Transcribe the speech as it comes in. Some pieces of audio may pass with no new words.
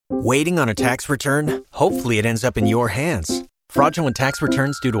Waiting on a tax return? Hopefully it ends up in your hands. Fraudulent tax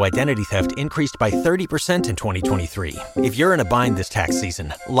returns due to identity theft increased by 30% in 2023. If you're in a bind this tax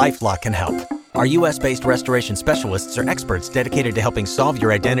season, LifeLock can help. Our U.S.-based restoration specialists are experts dedicated to helping solve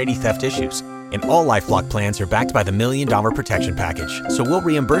your identity theft issues. And all LifeLock plans are backed by the $1 Million Protection Package. So we'll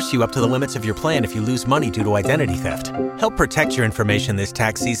reimburse you up to the limits of your plan if you lose money due to identity theft. Help protect your information this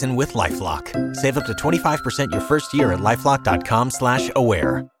tax season with LifeLock. Save up to 25% your first year at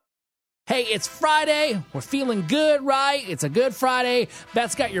LifeLock.com/aware. Hey, it's Friday. We're feeling good, right? It's a good Friday.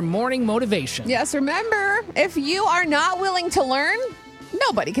 Beth's got your morning motivation. Yes, remember, if you are not willing to learn,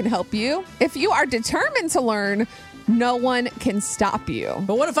 nobody can help you. If you are determined to learn, no one can stop you.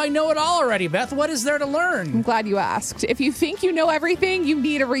 But what if I know it all already, Beth? What is there to learn? I'm glad you asked. If you think you know everything, you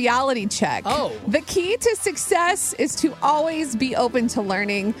need a reality check. Oh. The key to success is to always be open to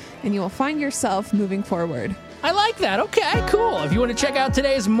learning, and you will find yourself moving forward. I like that. Okay, cool. If you want to check out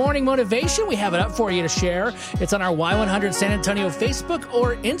today's morning motivation, we have it up for you to share. It's on our Y100 San Antonio Facebook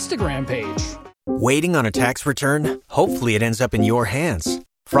or Instagram page. Waiting on a tax return? Hopefully it ends up in your hands.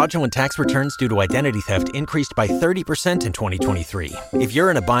 Fraudulent tax returns due to identity theft increased by 30% in 2023. If you're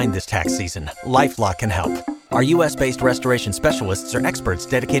in a bind this tax season, LifeLock can help. Our U.S.-based restoration specialists are experts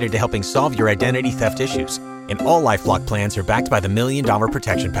dedicated to helping solve your identity theft issues. And all LifeLock plans are backed by the $1 Million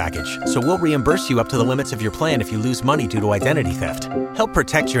Protection Package. So we'll reimburse you up to the limits of your plan if you lose money due to identity theft. Help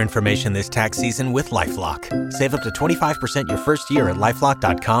protect your information this tax season with LifeLock. Save up to 25% your first year at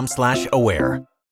LifeLock.com/aware.